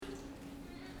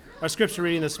Our scripture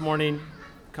reading this morning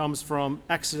comes from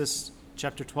Exodus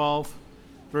chapter 12,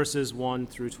 verses 1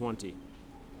 through 20.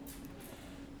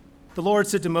 The Lord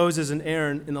said to Moses and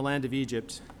Aaron in the land of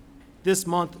Egypt, "This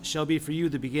month shall be for you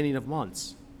the beginning of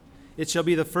months. It shall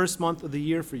be the first month of the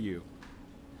year for you.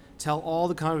 Tell all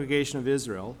the congregation of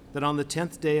Israel that on the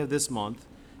 10th day of this month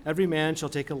every man shall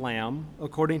take a lamb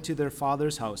according to their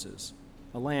father's houses,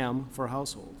 a lamb for a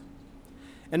household.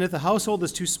 And if the household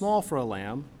is too small for a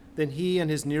lamb, then he and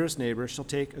his nearest neighbor shall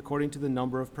take according to the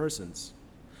number of persons.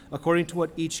 According to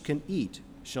what each can eat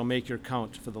shall make your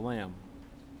count for the lamb.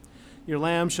 Your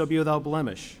lamb shall be without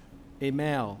blemish, a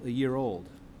male, a year old.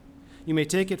 You may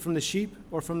take it from the sheep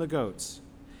or from the goats,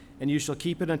 and you shall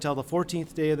keep it until the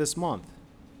 14th day of this month,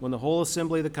 when the whole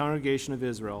assembly of the congregation of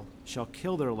Israel shall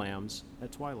kill their lambs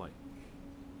at twilight.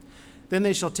 Then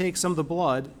they shall take some of the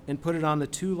blood and put it on the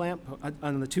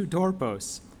two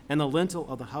doorposts and the lintel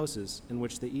of the houses in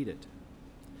which they eat it.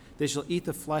 They shall eat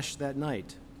the flesh that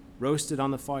night, roasted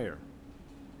on the fire.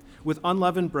 With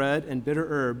unleavened bread and bitter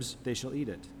herbs they shall eat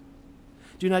it.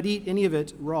 Do not eat any of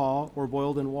it raw or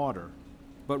boiled in water,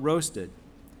 but roasted,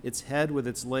 its head with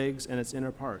its legs and its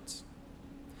inner parts.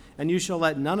 And you shall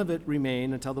let none of it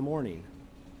remain until the morning.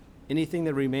 Anything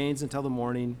that remains until the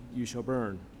morning you shall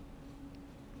burn.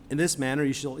 In this manner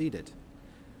you shall eat it,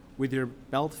 with your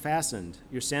belt fastened,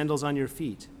 your sandals on your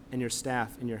feet, and your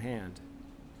staff in your hand.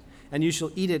 And you shall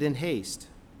eat it in haste.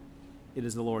 It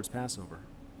is the Lord's Passover.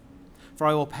 For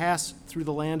I will pass through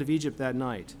the land of Egypt that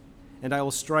night, and I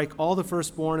will strike all the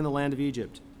firstborn in the land of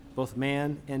Egypt, both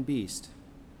man and beast.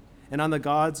 And on the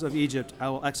gods of Egypt I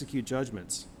will execute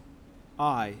judgments.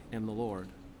 I am the Lord.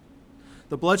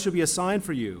 The blood shall be a sign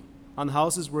for you on the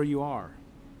houses where you are,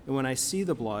 and when I see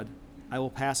the blood, I will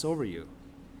pass over you,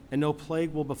 and no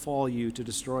plague will befall you to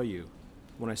destroy you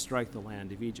when I strike the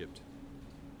land of Egypt.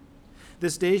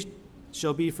 This day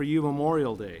shall be for you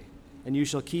Memorial Day, and you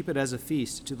shall keep it as a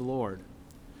feast to the Lord.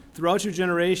 Throughout your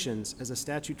generations, as a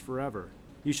statute forever,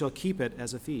 you shall keep it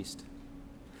as a feast.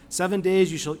 7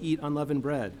 days you shall eat unleavened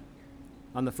bread.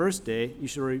 On the first day you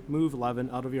shall remove leaven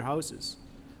out of your houses.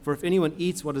 For if anyone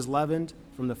eats what is leavened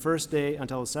from the first day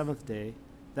until the 7th day,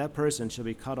 that person shall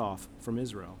be cut off from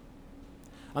Israel.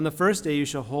 On the first day you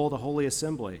shall hold a holy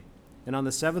assembly, and on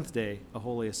the 7th day a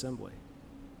holy assembly.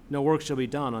 No work shall be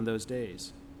done on those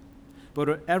days. But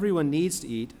what everyone needs to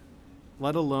eat,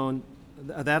 that alone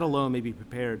may be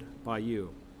prepared by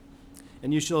you.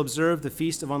 And you shall observe the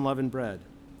feast of unleavened bread.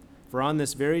 For on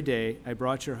this very day I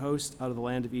brought your host out of the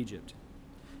land of Egypt.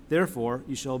 Therefore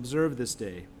you shall observe this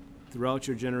day throughout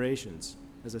your generations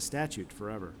as a statute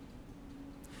forever.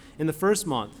 In the first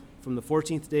month, from the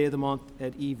 14th day of the month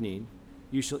at evening,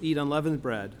 you shall eat unleavened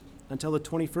bread until the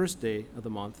 21st day of the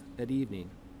month at evening.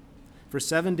 For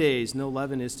 7 days no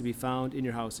leaven is to be found in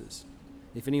your houses.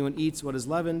 If anyone eats what is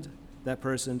leavened, that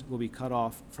person will be cut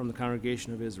off from the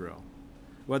congregation of Israel,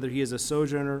 whether he is a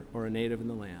sojourner or a native in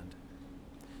the land.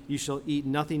 You shall eat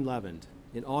nothing leavened.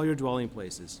 In all your dwelling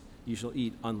places you shall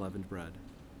eat unleavened bread.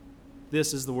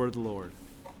 This is the word of the Lord.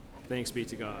 Thanks be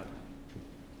to God.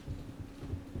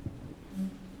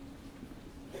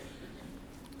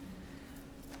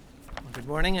 Good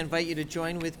morning. I invite you to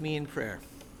join with me in prayer.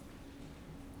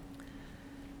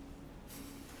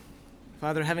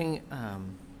 Father, having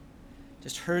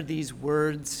just heard these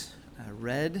words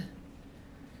read,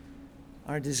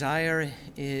 our desire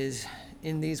is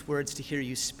in these words to hear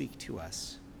you speak to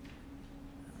us.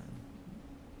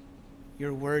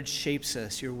 Your word shapes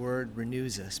us, your word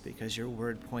renews us, because your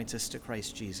word points us to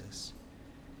Christ Jesus.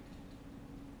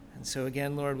 And so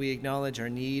again, Lord, we acknowledge our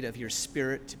need of your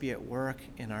Spirit to be at work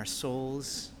in our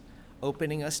souls,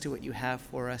 opening us to what you have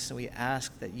for us, and we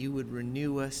ask that you would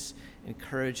renew us,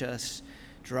 encourage us,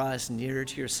 draw us nearer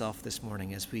to yourself this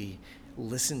morning as we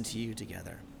listen to you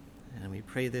together. And we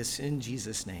pray this in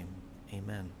Jesus' name.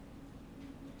 Amen.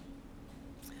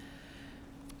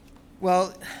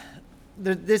 Well,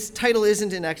 this title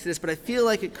isn't in Exodus, but I feel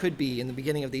like it could be in the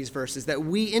beginning of these verses, that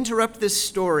we interrupt this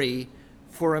story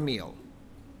for a meal.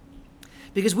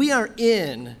 Because we are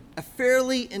in a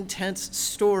fairly intense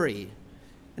story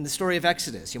in the story of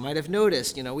Exodus. You might have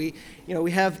noticed, we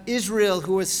have Israel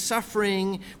who is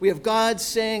suffering. We have God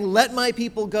saying, "Let my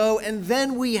people go." And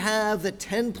then we have the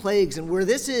 10 plagues. And where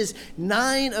this is,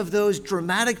 9 of those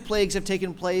dramatic plagues have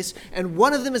taken place, and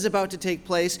one of them is about to take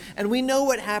place. And we know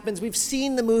what happens. We've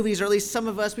seen the movies, or at least some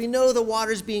of us. We know the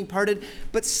waters being parted.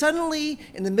 But suddenly,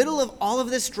 in the middle of all of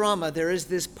this drama, there is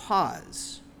this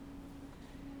pause.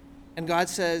 And God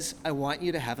says, "I want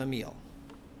you to have a meal."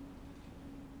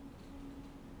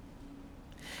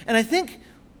 And I think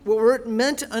what we're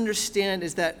meant to understand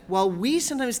is that while we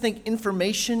sometimes think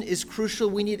information is crucial,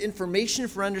 we need information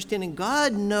for understanding,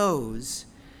 God knows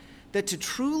that to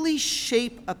truly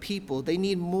shape a people, they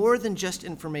need more than just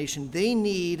information. They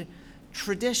need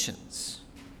traditions.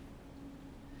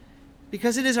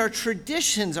 Because it is our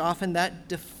traditions often that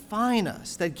define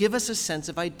us, that give us a sense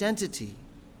of identity.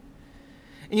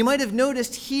 And you might have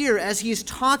noticed here, as he's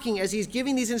talking, as he's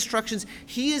giving these instructions,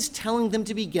 he is telling them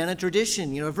to begin a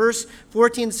tradition. Verse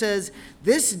 14 says,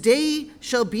 "This day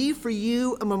shall be for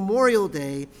you a memorial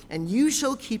day, and you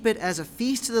shall keep it as a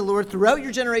feast to the Lord throughout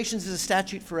your generations as a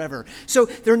statute forever." So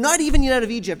they're not even yet out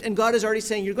of Egypt, and God is already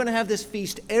saying, you're going to have this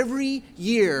feast every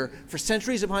year for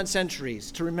centuries upon centuries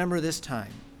to remember this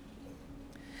time.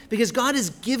 Because God is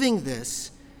giving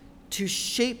this to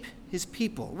shape his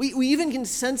people. We even can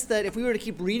sense that if we were to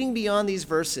keep reading beyond these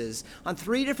verses, on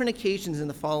 3 different occasions in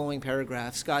the following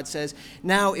paragraphs, God says,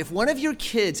 now, if one of your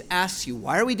kids asks you,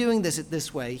 why are we doing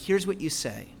this way? Here's what you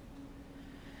say.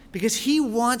 Because he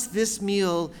wants this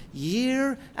meal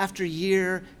year after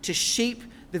year to shape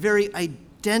the very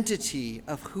identity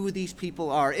of who these people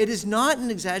are. It is not an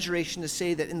exaggeration to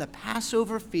say that in the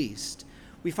Passover feast,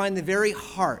 we find the very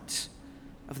heart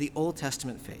of the Old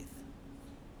Testament faith.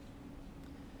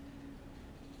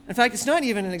 In fact, it's not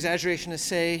even an exaggeration to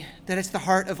say that it's the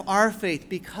heart of our faith,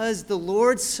 because the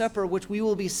Lord's Supper, which we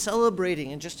will be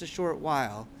celebrating in just a short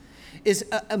while, is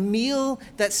a meal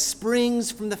that springs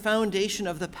from the foundation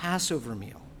of the Passover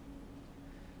meal.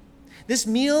 This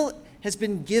meal has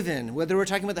been given, whether we're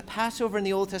talking about the Passover in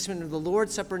the Old Testament or the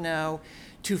Lord's Supper now,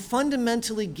 to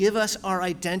fundamentally give us our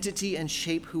identity and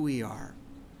shape who we are.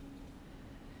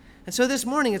 And so this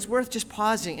morning, it's worth just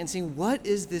pausing and saying, what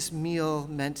is this meal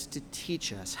meant to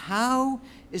teach us? How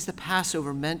is the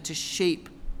Passover meant to shape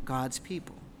God's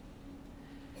people?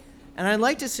 And I'd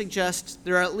like to suggest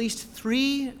there are at least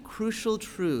 3 crucial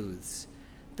truths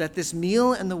that this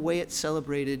meal and the way it's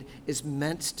celebrated is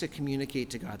meant to communicate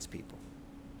to God's people.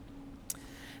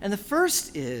 And the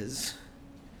first is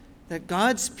that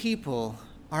God's people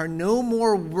are no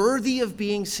more worthy of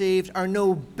being saved, are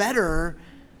no better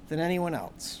than anyone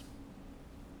else.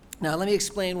 Now, let me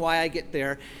explain why I get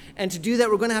there. And to do that,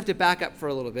 we're going to have to back up for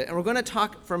a little bit. And we're going to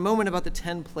talk for a moment about the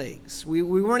 10 plagues. We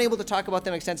weren't able to talk about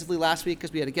them extensively last week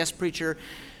because we had a guest preacher.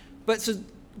 But so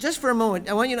just for a moment,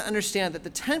 I want you to understand that the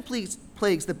 10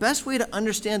 plagues, the best way to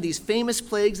understand these famous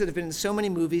plagues that have been in so many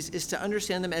movies is to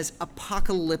understand them as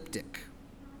apocalyptic.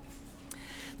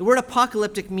 The word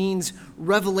apocalyptic means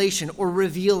revelation or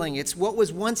revealing. It's what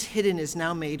was once hidden is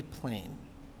now made plain.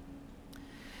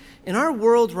 In our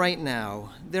world right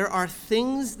now, there are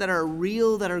things that are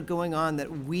real that are going on that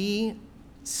we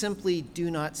simply do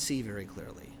not see very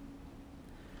clearly.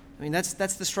 I mean, that's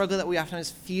the struggle that we oftentimes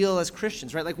feel as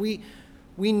Christians, right? Like we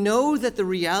know that the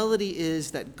reality is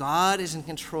that God is in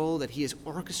control, that he is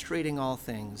orchestrating all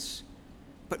things.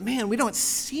 But man, we don't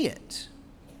see it.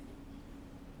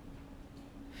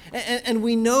 And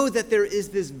we know that there is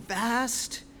this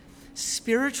vast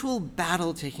spiritual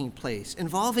battle taking place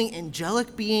involving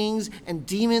angelic beings and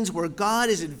demons where God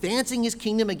is advancing his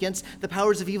kingdom against the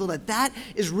powers of evil, that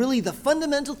is really the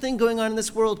fundamental thing going on in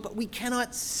this world, but we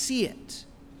cannot see it.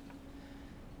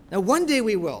 Now, one day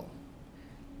we will.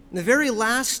 In the very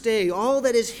last day, all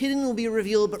that is hidden will be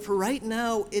revealed, but for right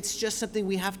now, it's just something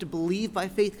we have to believe by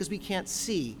faith because we can't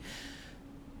see.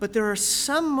 But there are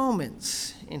some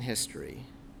moments in history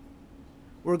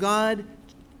where God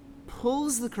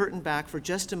pulls the curtain back for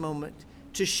just a moment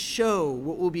to show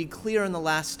what will be clear on the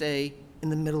last day in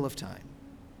the middle of time.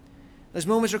 Those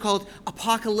moments are called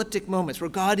apocalyptic moments, where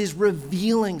God is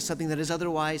revealing something that is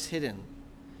otherwise hidden.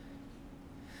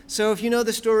 So if you know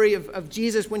the story of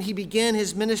Jesus, when he began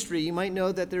his ministry, you might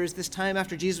know that there is this time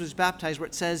after Jesus was baptized where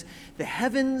it says, the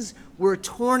heavens were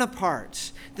torn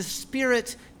apart, the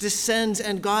Spirit descends,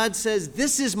 and God says,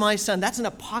 this is my Son. That's an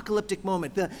apocalyptic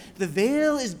moment. The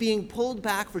veil is being pulled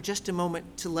back for just a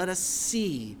moment to let us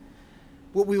see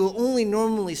what we will only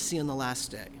normally see on the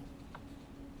last day.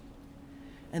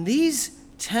 And these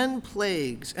 10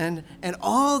 plagues and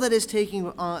all that is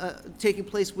taking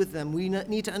place with them, we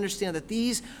need to understand that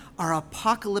these are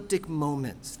apocalyptic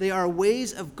moments. They are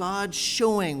ways of God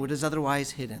showing what is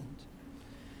otherwise hidden.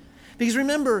 Because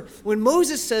remember, when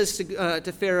Moses says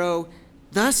to Pharaoh,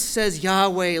 thus says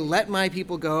Yahweh, let my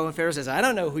people go, and Pharaoh says, I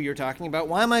don't know who you're talking about.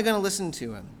 Why am I going to listen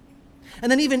to him? And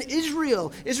then even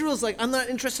Israel's like, I'm not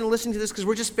interested in listening to this because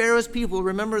we're just Pharaoh's people.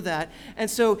 Remember that. And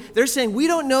so they're saying, we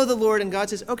don't know the Lord. And God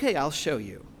says, okay, I'll show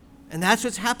you. And that's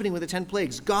what's happening with the 10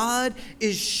 plagues. God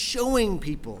is showing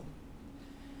people.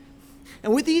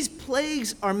 And what these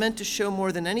plagues are meant to show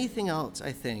more than anything else,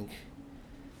 I think,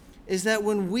 is that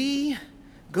when we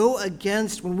go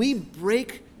against, when we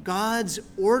break God's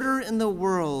order in the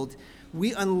world,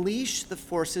 we unleash the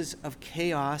forces of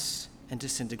chaos and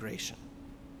disintegration.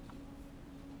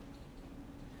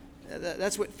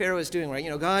 That's what Pharaoh is doing,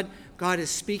 right? God is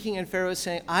speaking, and Pharaoh is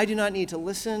saying, I do not need to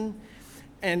listen.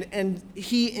 And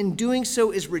he, in doing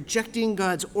so, is rejecting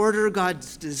God's order,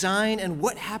 God's design, and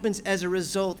what happens as a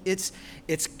result? It's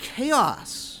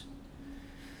chaos.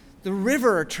 The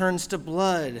river turns to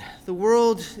blood.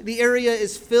 The area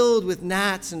is filled with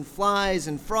gnats and flies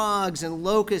and frogs and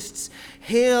locusts.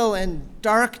 Hail and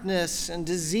darkness and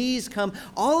disease come.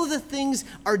 All of the things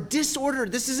are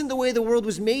disordered. This isn't the way the world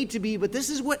was made to be, but this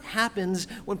is what happens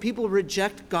when people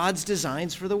reject God's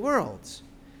designs for the world.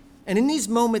 And in these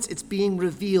moments, it's being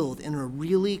revealed in a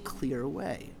really clear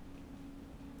way.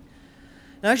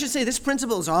 Now, I should say this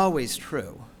principle is always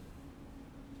true.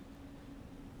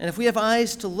 And if we have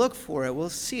eyes to look for it, we'll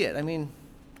see it. I mean,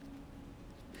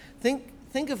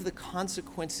 think of the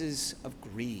consequences of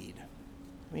greed.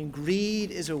 I mean,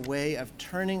 greed is a way of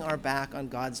turning our back on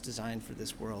God's design for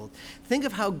this world. Think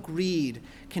of how greed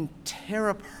can tear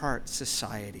apart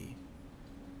society,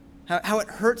 how it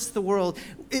hurts the world.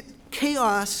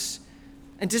 Chaos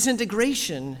and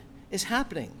disintegration is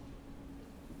happening.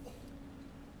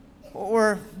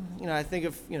 Or, I think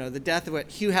of, the death of what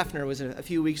Hugh Hefner was a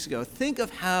few weeks ago. Think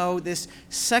of how this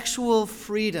sexual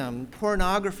freedom,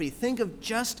 pornography, think of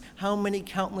just how many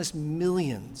countless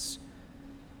millions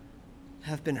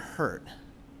have been hurt,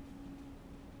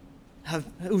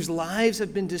 whose lives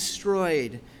have been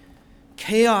destroyed.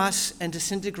 Chaos and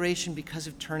disintegration because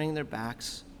of turning their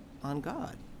backs on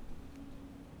God.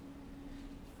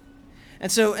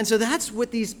 And so that's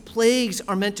what these plagues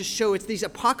are meant to show. It's these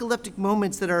apocalyptic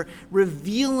moments that are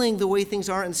revealing the way things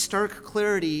are in stark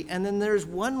clarity. And then there's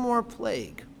one more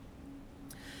plague.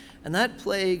 And that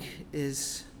plague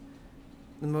is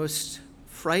the most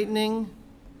frightening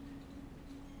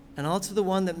and also the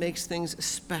one that makes things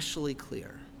especially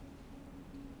clear.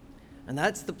 And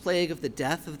that's the plague of the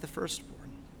death of the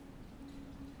firstborn.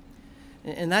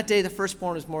 In that day, the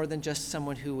firstborn was more than just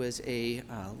someone who was a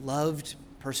loved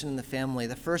person in the family.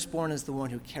 The firstborn is the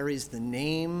one who carries the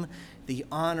name, the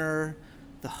honor,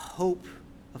 the hope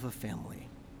of a family.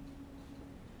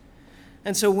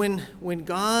 And so when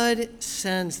God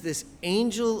sends this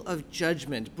angel of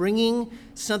judgment, bringing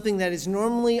something that is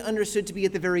normally understood to be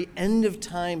at the very end of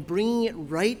time, bringing it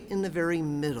right in the very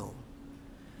middle,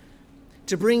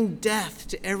 to bring death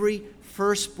to every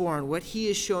firstborn, what he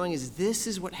is showing is this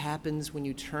is what happens when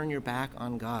you turn your back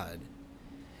on God.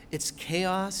 It's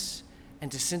chaos and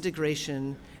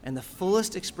disintegration, and the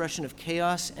fullest expression of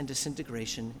chaos and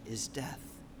disintegration is death.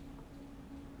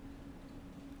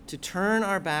 To turn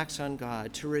our backs on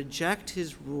God, to reject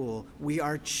his rule, we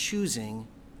are choosing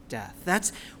death.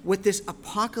 That's what this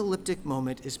apocalyptic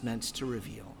moment is meant to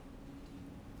reveal.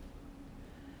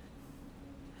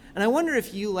 And I wonder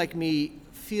if you, like me,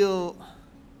 feel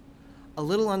a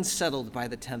little unsettled by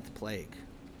the 10th plague.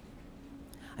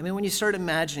 I mean, when you start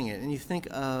imagining it and you think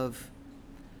of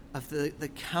the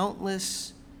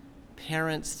countless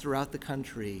parents throughout the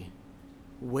country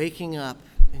waking up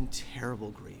in terrible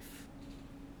grief.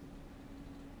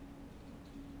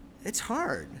 It's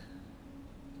hard.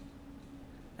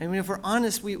 I mean, if we're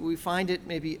honest, we find it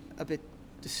maybe a bit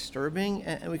disturbing,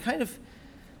 and we kind of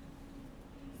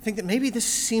think that maybe this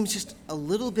seems just a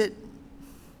little bit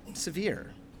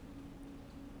severe.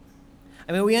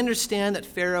 I mean, we understand that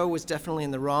Pharaoh was definitely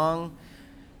in the wrong,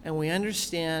 and we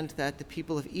understand that the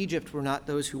people of Egypt were not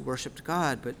those who worshiped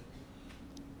God, but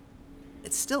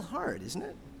it's still hard, isn't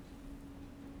it?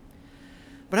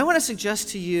 But I want to suggest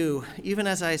to you, even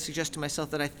as I suggest to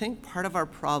myself, that I think part of our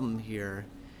problem here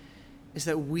is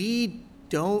that we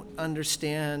don't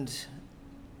understand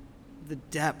the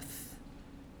depth,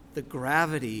 the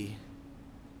gravity,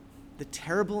 the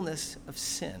terribleness of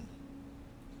sin.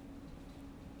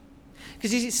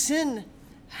 Because you see, sin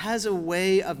has a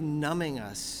way of numbing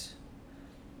us,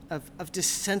 of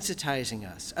desensitizing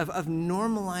us, of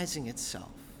normalizing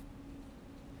itself,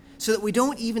 so that we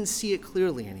don't even see it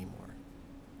clearly anymore.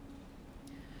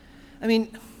 I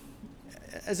mean,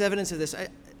 as evidence of this,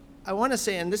 I want to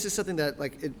say, and this is something that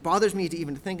it bothers me to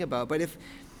even think about, but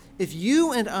if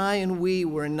you and I and we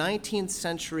were in 19th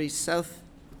century South,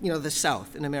 the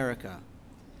South in America,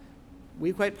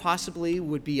 we quite possibly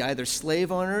would be either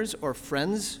slave owners or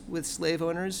friends with slave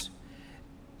owners,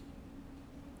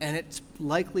 and it's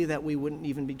likely that we wouldn't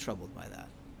even be troubled by that.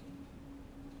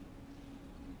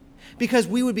 Because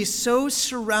we would be so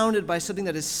surrounded by something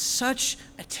that is such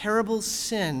a terrible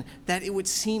sin that it would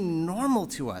seem normal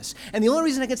to us. And the only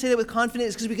reason I can say that with confidence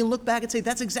is because we can look back and say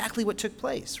that's exactly what took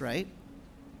place, right?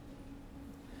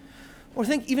 Or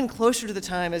think even closer to the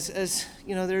time as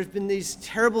you know, there have been these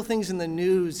terrible things in the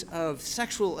news of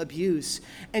sexual abuse,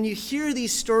 and you hear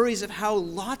these stories of how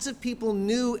lots of people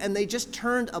knew and they just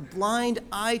turned a blind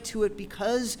eye to it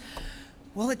because,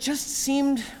 well, it just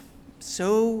seemed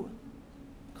so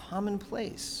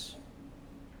commonplace.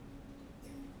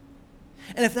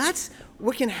 And if that's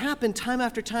what can happen time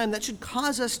after time, that should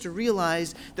cause us to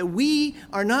realize that we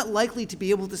are not likely to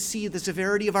be able to see the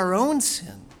severity of our own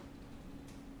sin.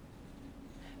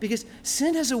 Because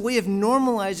sin has a way of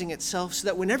normalizing itself so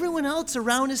that when everyone else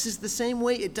around us is the same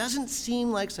way, it doesn't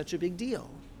seem like such a big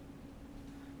deal.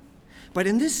 But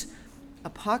in this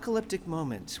apocalyptic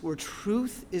moment where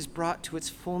truth is brought to its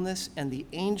fullness and the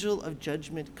angel of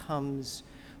judgment comes,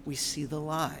 we see the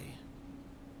lie.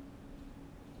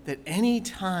 That any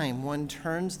time one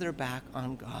turns their back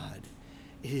on God,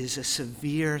 it is a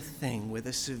severe thing with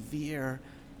a severe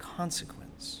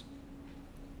consequence.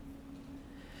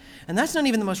 And that's not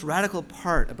even the most radical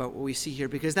part about what we see here,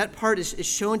 because that part is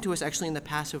shown to us actually in the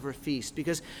Passover feast.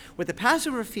 Because what the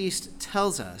Passover feast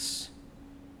tells us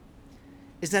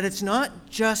is that it's not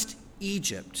just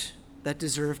Egypt that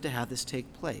deserved to have this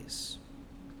take place.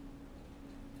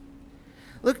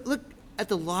 Look at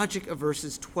the logic of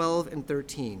verses 12 and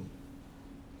 13.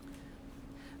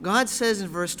 God says in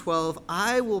verse 12,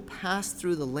 I will pass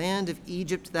through the land of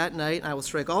Egypt that night, and I will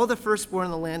strike all the firstborn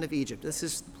in the land of Egypt. This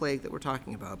is the plague that we're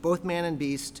talking about. Both man and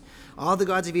beast, all the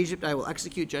gods of Egypt, I will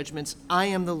execute judgments. I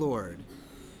am the Lord.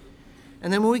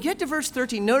 And then when we get to verse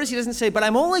 13, notice he doesn't say, but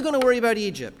I'm only going to worry about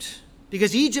Egypt,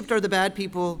 because Egypt are the bad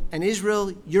people, and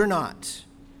Israel, you're not.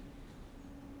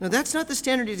 No, that's not the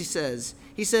standard he says.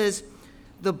 He says,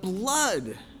 the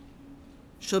blood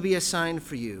shall be a sign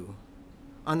for you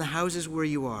on the houses where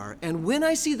you are. And when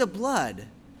I see the blood,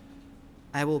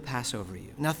 I will pass over you.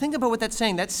 Now think about what that's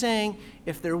saying. That's saying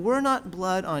if there were not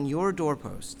blood on your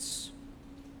doorposts,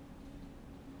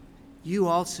 you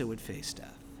also would face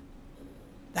death.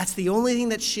 That's the only thing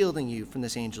that's shielding you from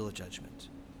this angel of judgment.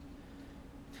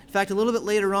 In fact, a little bit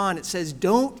later on, it says,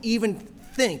 don't even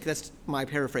think, that's my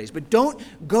paraphrase, but don't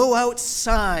go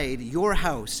outside your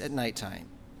house at nighttime.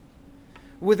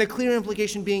 With a clear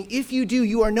implication being, if you do,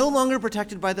 you are no longer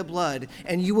protected by the blood,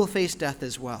 and you will face death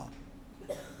as well.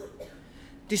 Do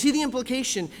you see the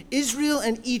implication? Israel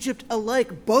and Egypt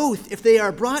alike, both, if they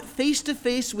are brought face to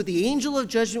face with the angel of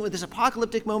judgment with this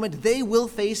apocalyptic moment, they will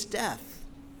face death.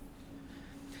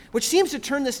 Which seems to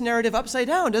turn this narrative upside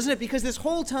down, doesn't it? Because this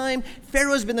whole time,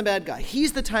 Pharaoh's been the bad guy.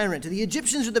 He's the tyrant. The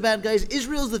Egyptians are the bad guys.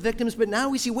 Israel's the victims. But now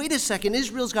we see, wait a second,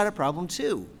 Israel's got a problem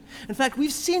too. In fact,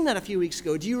 we've seen that a few weeks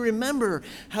ago. Do you remember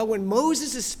how when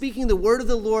Moses is speaking the word of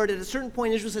the Lord, at a certain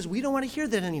point, Israel says, we don't want to hear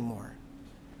that anymore.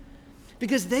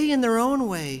 Because they, in their own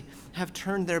way, have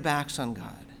turned their backs on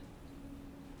God.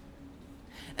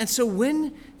 And so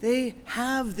when they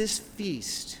have this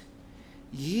feast,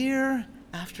 year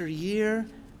after year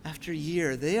after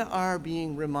year, they are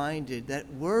being reminded that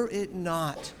were it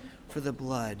not for the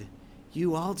blood,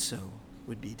 you also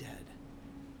would be dead.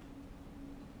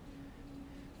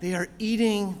 They are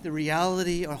eating the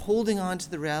reality or holding on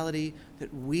to the reality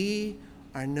that we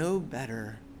are no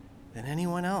better than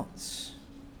anyone else,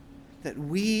 that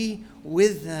we,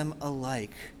 with them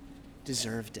alike,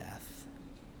 deserve death.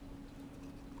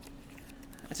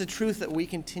 That's a truth that we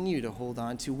continue to hold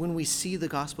on to when we see the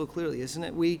gospel clearly, isn't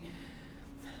it?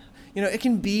 It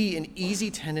can be an easy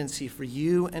tendency for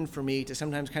you and for me to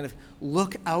sometimes kind of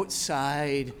look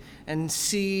outside and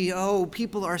see,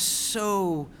 people are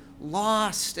so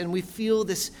lost, and we feel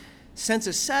this sense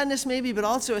of sadness maybe, but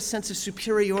also a sense of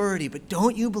superiority. But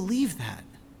don't you believe that?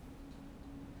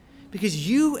 Because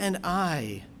you and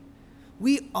I,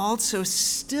 we also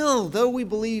still, though we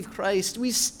believe Christ,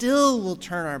 we still will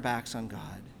turn our backs on God.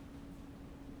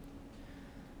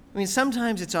 I mean,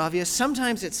 sometimes it's obvious,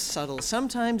 sometimes it's subtle,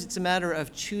 sometimes it's a matter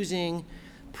of choosing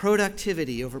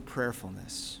productivity over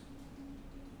prayerfulness.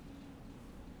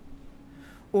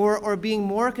 Or being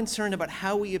more concerned about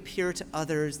how we appear to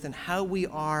others than how we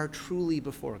are truly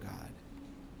before God.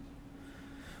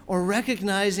 Or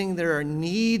recognizing there are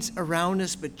needs around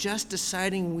us, but just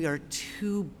deciding we are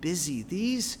too busy.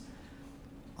 These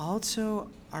also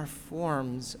are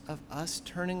forms of us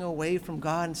turning away from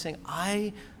God and saying,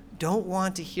 I don't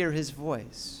want to hear his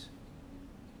voice.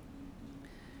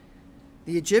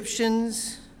 The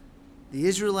Egyptians, the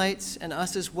Israelites, and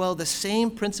us as well, the same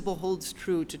principle holds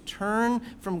true. To turn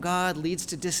from God leads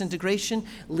to disintegration,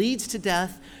 leads to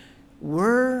death,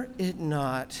 were it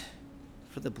not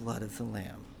for the blood of the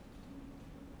Lamb.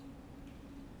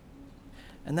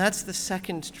 And that's the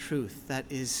second truth that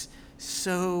is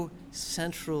so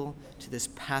central to this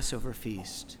Passover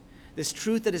feast, this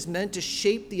truth that is meant to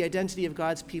shape the identity of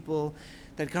God's people,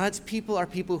 that God's people are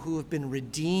people who have been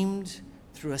redeemed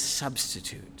through a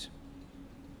substitute.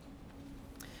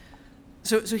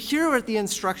 So here are the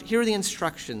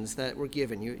instructions that were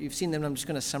given. You've seen them, I'm just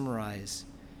going to summarize.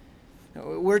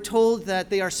 We're told that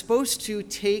they are supposed to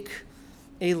take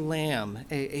a lamb,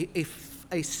 a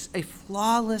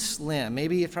flawless lamb,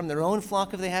 maybe from their own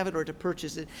flock if they have it, or to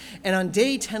purchase it. And on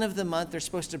day 10 of the month, they're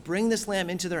supposed to bring this lamb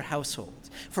into their household.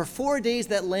 For 4 days,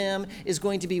 that lamb is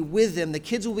going to be with them. The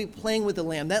kids will be playing with the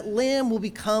lamb. That lamb will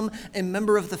become a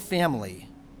member of the family.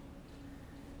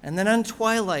 And then on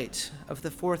twilight of the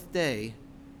 4th day,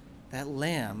 that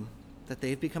lamb that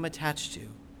they've become attached to,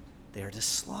 they are to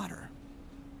slaughter.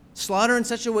 Slaughter in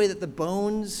such a way that the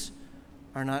bones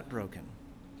are not broken.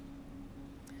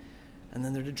 And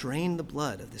then they're to drain the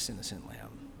blood of this innocent lamb.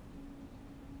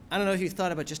 I don't know if you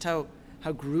thought about just how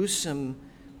gruesome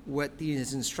what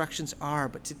these instructions are,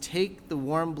 but to take the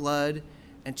warm blood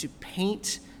and to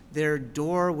paint their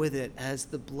door with it as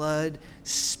the blood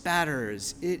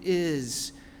spatters, it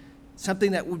is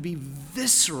something that would be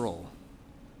visceral.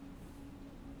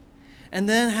 And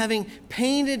then having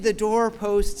painted the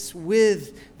doorposts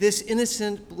with this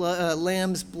innocent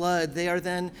lamb's blood, they are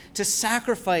then to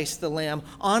sacrifice the lamb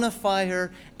on a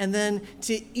fire and then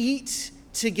to eat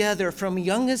together from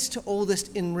youngest to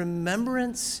oldest in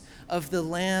remembrance of the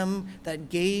lamb that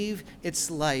gave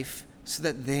its life so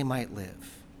that they might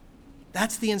live.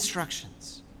 That's the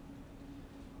instructions.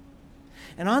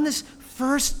 And on this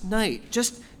first night,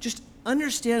 just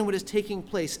understand what is taking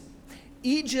place.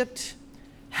 Egypt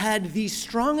had the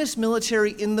strongest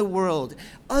military in the world.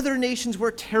 Other nations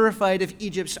were terrified of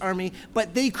Egypt's army,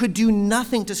 but they could do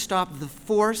nothing to stop the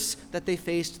force that they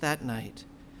faced that night.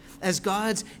 As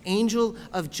God's angel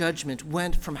of judgment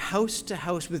went from house to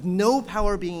house with no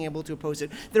power being able to oppose it,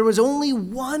 there was only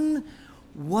one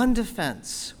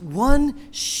defense, one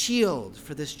shield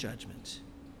for this judgment.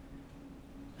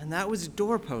 And that was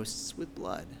doorposts with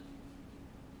blood.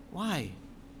 Why?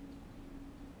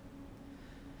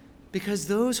 Because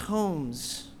those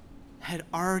homes had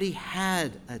already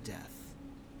had a death.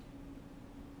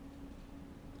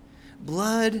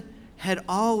 Blood had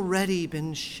already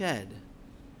been shed,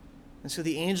 and so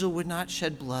the angel would not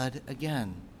shed blood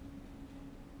again.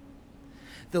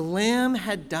 The lamb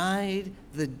had died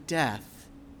the death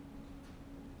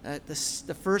that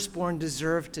the firstborn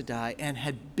deserved to die and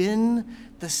had been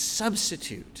the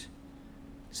substitute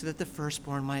so that the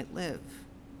firstborn might live.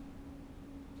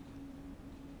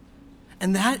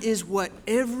 And that is what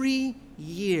every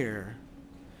year,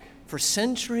 for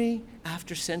century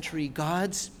after century,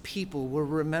 God's people were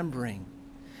remembering.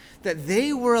 That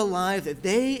they were alive, that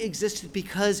they existed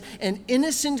because an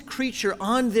innocent creature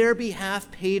on their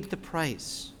behalf paid the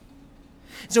price.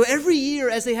 So every year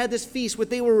as they had this feast, what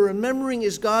they were remembering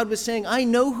is God was saying, I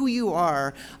know who you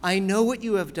are, I know what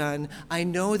you have done, I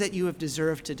know that you have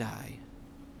deserved to die,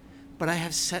 but I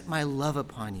have set my love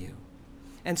upon you.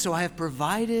 And so I have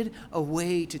provided a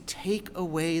way to take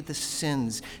away the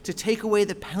sins, to take away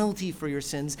the penalty for your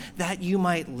sins, that you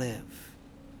might live.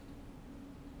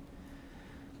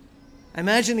 I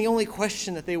imagine the only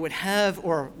question that they would have,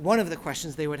 or one of the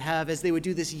questions they would have as they would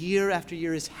do this year after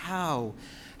year is how?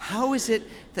 How is it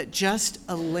that just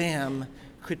a lamb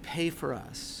could pay for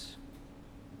us?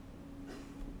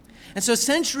 And so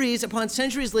centuries upon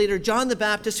centuries later, John the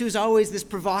Baptist, who's always this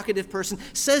provocative person,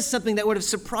 says something that would have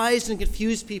surprised and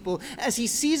confused people as he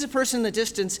sees a person in the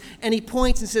distance and he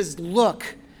points and says,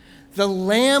 look, the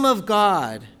Lamb of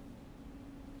God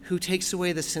who takes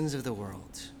away the sins of the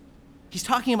world. He's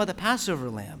talking about the Passover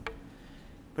lamb.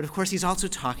 But of course, he's also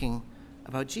talking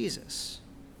about Jesus.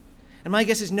 And my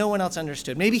guess is no one else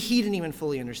understood. Maybe he didn't even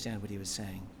fully understand what he was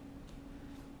saying.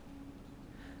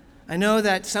 I know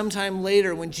that sometime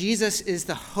later, when Jesus is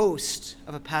the host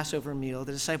of a Passover meal,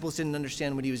 the disciples didn't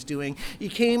understand what he was doing. He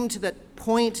came to that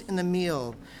point in the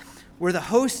meal where the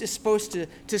host is supposed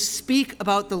to speak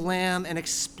about the lamb and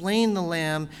explain the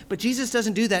lamb, but Jesus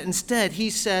doesn't do that. Instead, he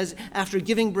says, after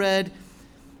giving bread,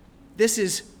 this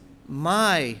is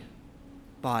my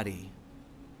body.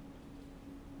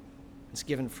 It's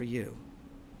given for you.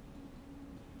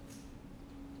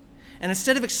 And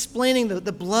instead of explaining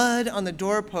the blood on the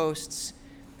doorposts,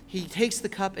 he takes the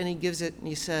cup and he gives it and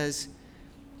he says,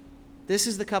 this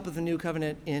is the cup of the new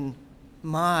covenant in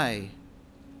my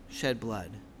shed blood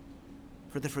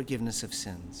for the forgiveness of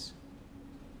sins.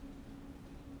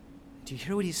 Do you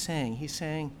hear what he's saying? He's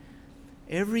saying,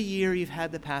 every year you've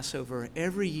had the Passover,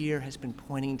 every year has been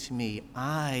pointing to me.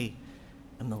 I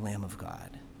am the Lamb of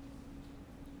God.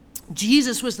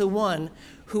 Jesus was the one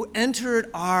who entered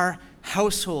our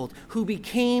household, who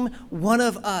became one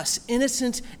of us,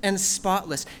 innocent and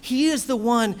spotless. He is the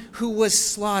one who was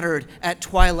slaughtered at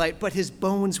twilight, but his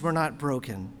bones were not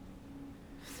broken.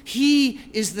 He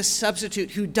is the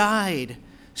substitute who died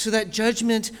so that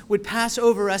judgment would pass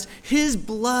over us. His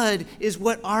blood is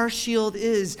what our shield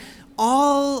is.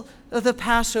 All of the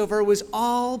Passover was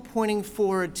all pointing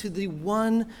forward to the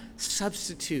one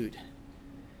substitute.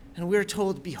 And we're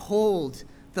told, behold,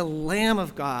 the Lamb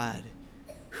of God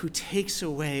who takes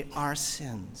away our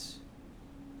sins.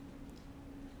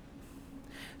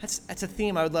 That's a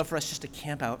theme I would love for us just to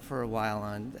camp out for a while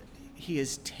on. He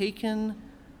has taken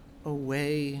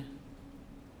away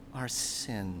our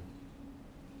sin.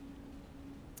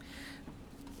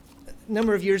 A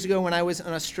number of years ago when I was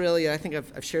in Australia, I think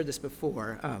I've shared this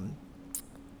before,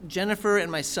 Jennifer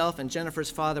and myself and Jennifer's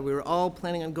father, we were all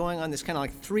planning on going on this kind of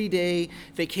like 3-day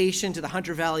vacation to the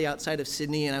Hunter Valley outside of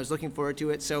Sydney, and I was looking forward to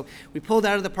it. So we pulled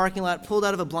out of the parking lot, pulled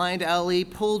out of a blind alley,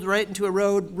 pulled right into a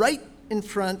road right in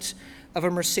front of a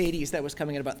Mercedes that was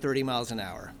coming at about 30 miles an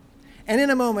hour. And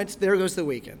in a moment, there goes the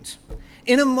weekend.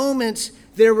 In a moment,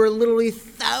 there were literally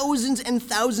thousands and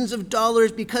thousands of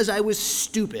dollars because I was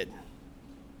stupid.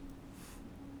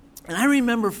 And I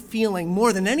remember feeling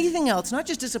more than anything else, not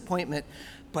just disappointment,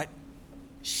 but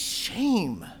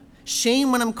shame.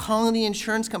 Shame when I'm calling the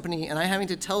insurance company and I'm having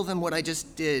to tell them what I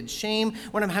just did. Shame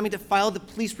when I'm having to file the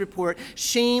police report.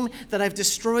 Shame that I've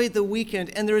destroyed the weekend.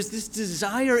 And there is this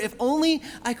desire, if only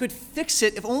I could fix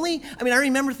it. I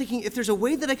remember thinking, if there's a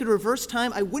way that I could reverse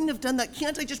time, I wouldn't have done that.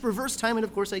 Can't I just reverse time? And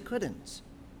of course I couldn't.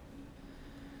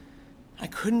 I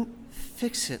couldn't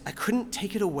fix it. I couldn't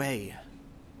take it away.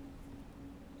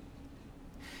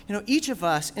 You know, each of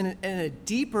us, in a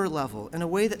deeper level, in a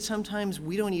way that sometimes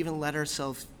we don't even let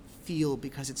ourselves feel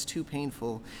because it's too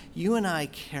painful, you and I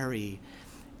carry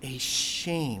a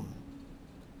shame.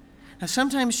 Now,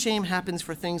 sometimes shame happens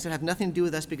for things that have nothing to do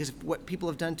with us because of what people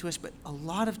have done to us, but a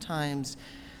lot of times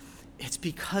it's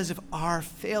because of our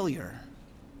failure.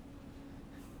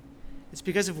 It's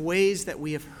because of ways that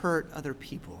we have hurt other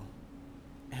people,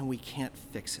 and we can't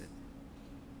fix it.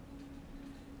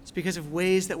 It's because of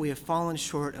ways that we have fallen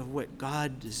short of what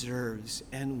God deserves,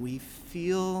 and we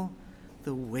feel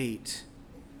the weight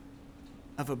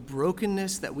of a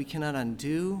brokenness that we cannot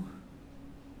undo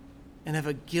and of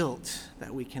a guilt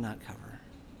that we cannot cover.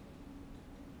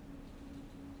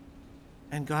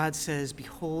 And God says,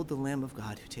 behold the Lamb of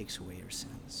God who takes away your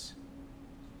sins.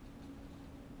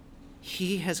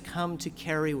 He has come to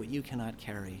carry what you cannot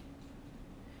carry,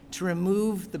 to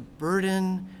remove the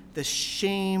burden, the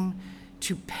shame,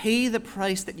 to pay the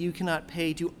price that you cannot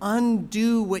pay, to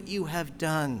undo what you have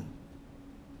done.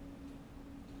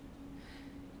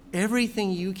 Everything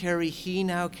you carry, he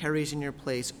now carries in your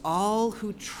place. All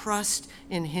who trust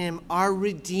in him are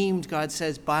redeemed, God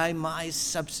says, by my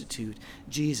substitute,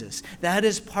 Jesus. That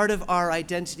is part of our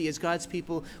identity as God's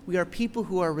people. We are people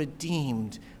who are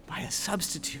redeemed by a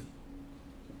substitute.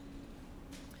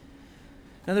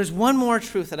 Now, there's one more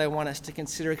truth that I want us to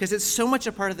consider, because it's so much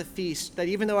a part of the feast that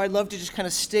even though I'd love to just kind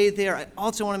of stay there, I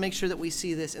also want to make sure that we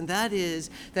see this, and that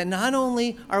is that not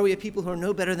only are we a people who are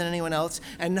no better than anyone else,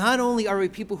 and not only are we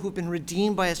people who've been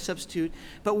redeemed by a substitute,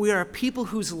 but we are a people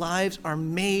whose lives are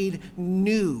made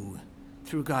new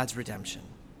through God's redemption.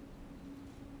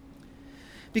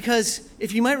 Because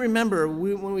if you might remember,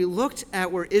 when we looked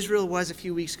at where Israel was a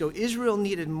few weeks ago, Israel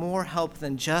needed more help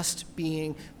than just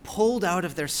being pulled out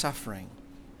of their suffering.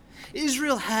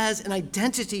 Israel has an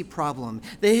identity problem.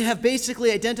 They have basically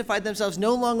identified themselves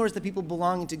no longer as the people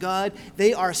belonging to God.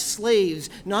 They are slaves,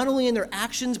 not only in their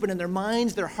actions, but in their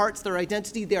minds, their hearts, their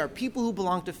identity. They are people who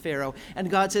belong to Pharaoh. And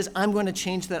God says, I'm going to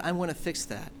change that. I'm going to fix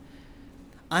that.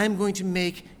 I'm going to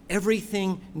make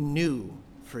everything new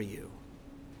for you.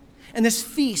 And this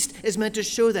feast is meant to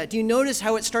show that. Do you notice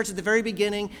how it starts at the very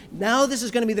beginning? Now this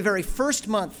is going to be the very first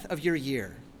month of your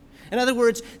year. In other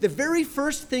words, the very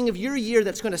first thing of your year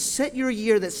that's going to set your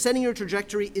year, that's setting your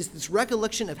trajectory, is this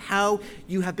recollection of how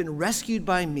you have been rescued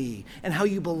by me and how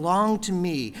you belong to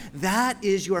me. That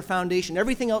is your foundation.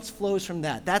 Everything else flows from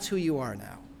that. That's who you are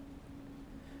now.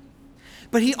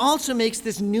 But he also makes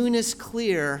this newness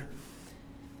clear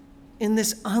in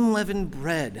this unleavened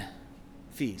bread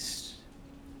feast.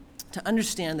 To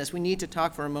understand this, we need to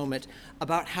talk for a moment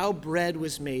about how bread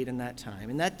was made in that time.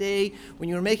 In that day, when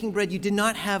you were making bread, you did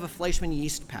not have a Fleischmann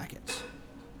yeast packet.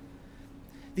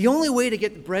 The only way to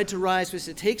get the bread to rise was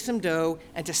to take some dough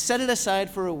and to set it aside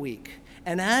for a week.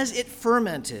 And as it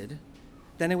fermented,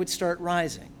 then it would start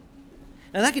rising.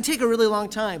 Now, that could take a really long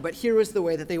time, but here was the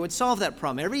way that they would solve that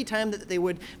problem. Every time that they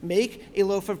would make a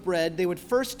loaf of bread, they would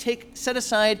first set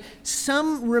aside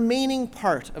some remaining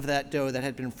part of that dough that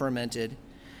had been fermented.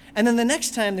 And then the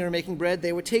next time they were making bread,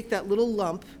 they would take that little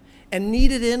lump and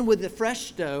knead it in with the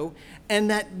fresh dough, and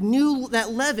that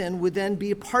leaven would then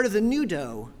be a part of the new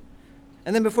dough.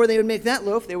 And then before they would make that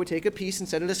loaf, they would take a piece and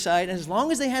set it aside, and as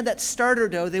long as they had that starter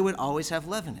dough, they would always have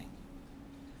leavening.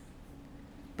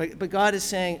 But God is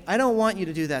saying, I don't want you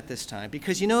to do that this time,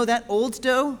 because that old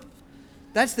dough,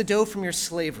 that's the dough from your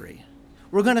slavery.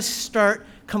 We're going to start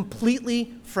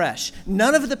completely fresh.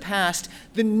 None of the past.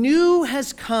 The new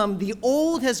has come. The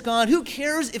old has gone. Who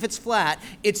cares if it's flat?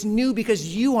 It's new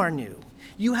because you are new.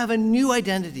 You have a new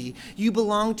identity. You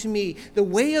belong to me. The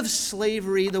way of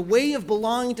slavery, the way of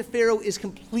belonging to Pharaoh is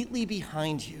completely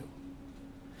behind you.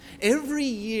 Every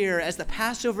year as the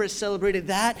Passover is celebrated,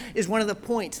 that is one of the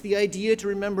points, the idea to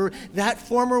remember that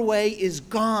former way is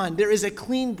gone. There is a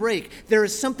clean break. There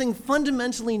is something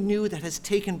fundamentally new that has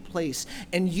taken place,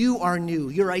 and you are new.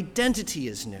 Your identity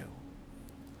is new.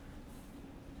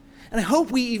 And I hope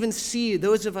we even see,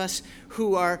 those of us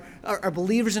who are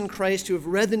believers in Christ, who have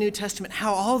read the New Testament,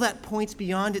 how all that points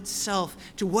beyond itself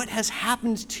to what has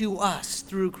happened to us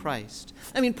through Christ.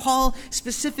 I mean, Paul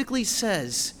specifically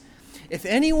says, if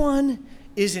anyone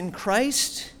is in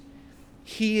Christ,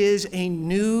 he is a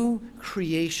new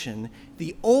creation.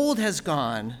 The old has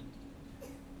gone,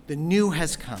 the new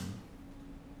has come.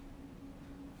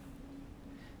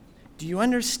 Do you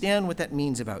understand what that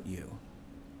means about you?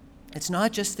 It's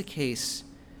not just the case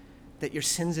that your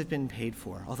sins have been paid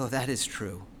for, although that is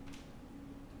true.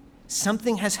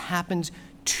 Something has happened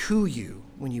to you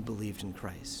when you believed in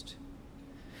Christ.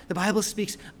 The Bible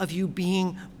speaks of you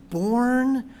being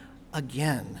born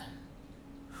again.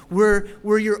 Where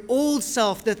your old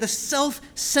self, that the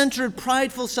self-centered,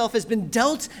 prideful self has been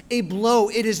dealt a blow.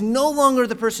 It is no longer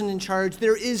the person in charge.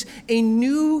 There is a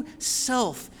new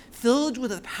self filled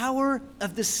with the power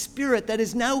of the Spirit that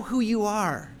is now who you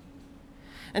are.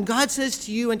 And God says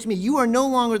to you and to me, you are no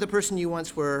longer the person you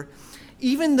once were.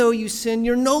 Even though you sin,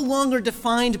 you're no longer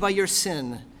defined by your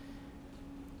sin.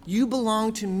 You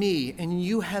belong to me, and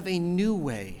you have a new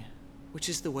way, which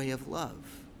is the way of love.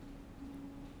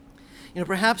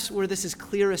 Perhaps where this is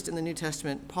clearest in the New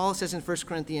Testament, Paul says in 1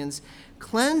 Corinthians,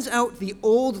 cleanse out the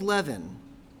old leaven,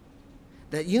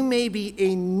 that you may be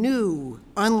a new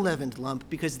unleavened lump,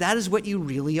 because that is what you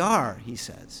really are, he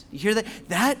says. You hear that?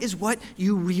 That is what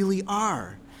you really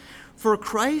are. For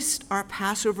Christ, our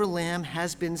Passover lamb,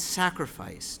 has been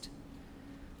sacrificed.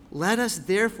 Let us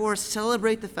therefore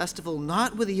celebrate the festival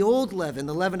not with the old leaven,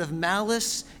 the leaven of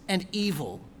malice and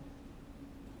evil,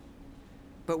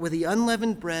 but with the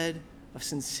unleavened bread of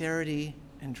sincerity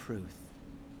and truth.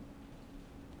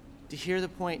 To hear the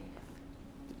point,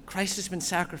 Christ has been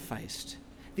sacrificed.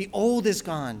 The old is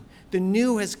gone. The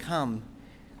new has come.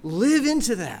 Live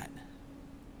into that.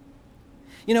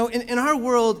 In our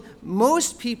world,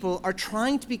 most people are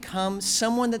trying to become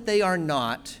someone that they are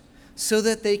not so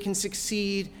that they can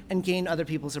succeed and gain other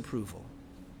people's approval.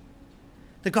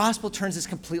 The gospel turns this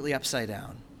completely upside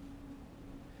down.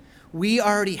 We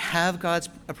already have God's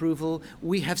approval.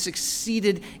 We have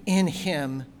succeeded in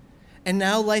him. And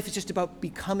now life is just about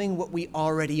becoming what we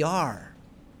already are.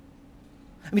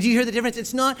 I mean, do you hear the difference?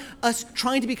 It's not us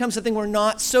trying to become something we're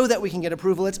not so that we can get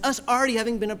approval. It's us already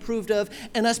having been approved of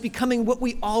and us becoming what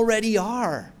we already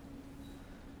are.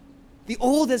 The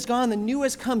old has gone, the new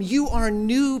has come. You are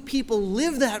new people.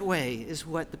 Live that way, is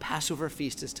what the Passover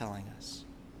feast is telling us.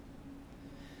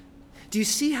 Do you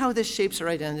see how this shapes our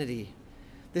identity?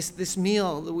 This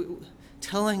meal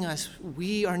telling us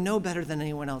we are no better than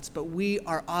anyone else, but we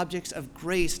are objects of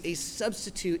grace. A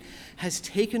substitute has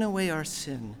taken away our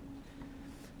sin.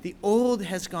 The old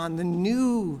has gone, the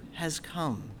new has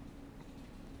come.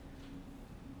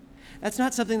 That's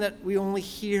not something that we only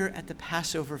hear at the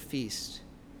Passover feast.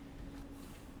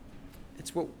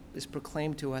 It's what is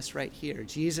proclaimed to us right here.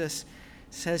 Jesus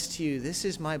says to you, this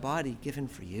is my body given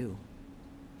for you.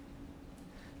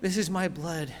 This is my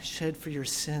blood shed for your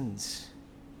sins.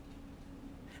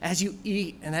 As you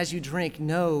eat and as you drink,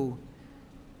 know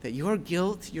that your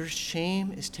guilt, your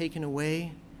shame is taken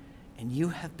away, and you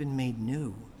have been made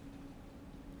new.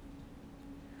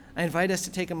 I invite us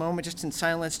to take a moment just in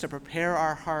silence to prepare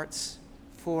our hearts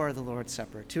for the Lord's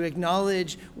Supper, to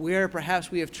acknowledge where perhaps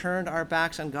we have turned our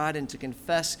backs on God and to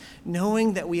confess,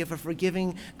 knowing that we have a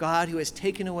forgiving God who has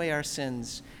taken away our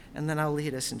sins. And then I'll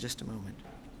lead us in just a moment.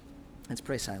 Let's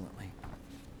pray silently.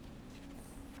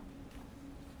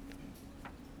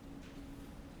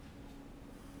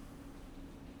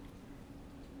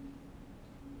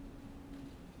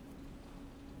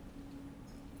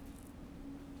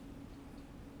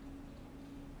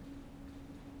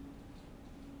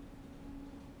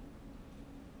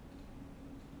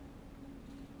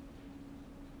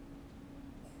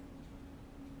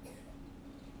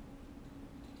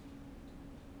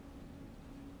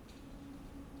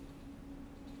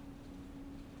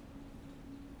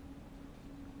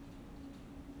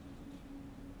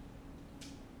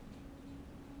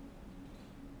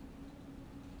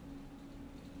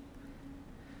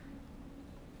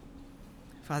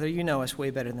 Father, you know us way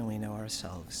better than we know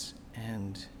ourselves,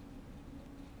 and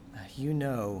you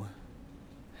know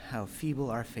how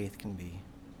feeble our faith can be.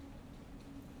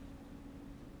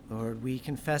 Lord, we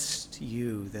confess to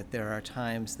you that there are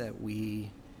times that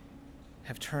we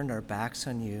have turned our backs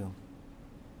on you,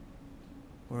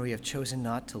 where we have chosen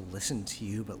not to listen to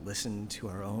you, but listen to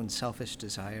our own selfish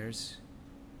desires.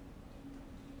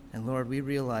 And Lord, we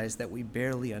realize that we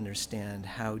barely understand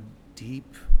how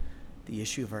deep the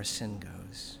issue of our sin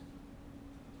goes.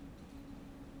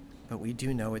 But we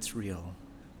do know it's real.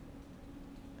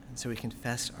 And so we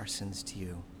confess our sins to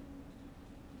you.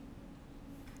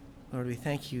 Lord, we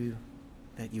thank you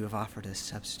that you have offered a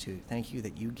substitute. Thank you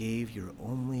that you gave your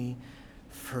only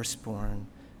firstborn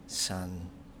Son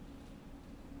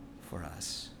for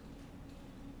us.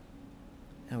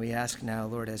 And we ask now,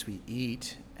 Lord, as we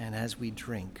eat and as we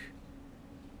drink,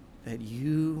 that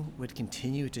you would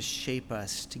continue to shape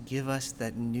us, to give us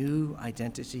that new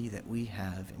identity that we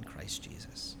have in Christ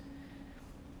Jesus.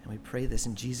 And we pray this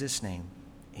in Jesus' name.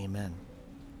 Amen.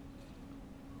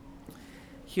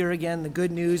 Here again, the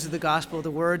good news of the gospel, the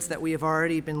words that we have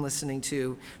already been listening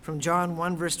to from John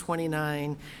 1, verse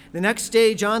 29. The next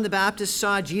day, John the Baptist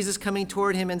saw Jesus coming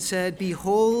toward him and said,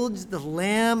 "Behold, the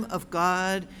Lamb of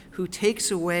God who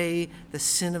takes away the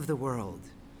sin of the world."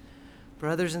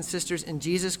 Brothers and sisters, in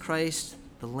Jesus Christ,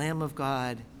 the Lamb of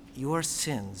God, your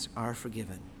sins are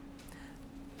forgiven.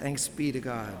 Thanks be to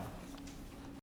God.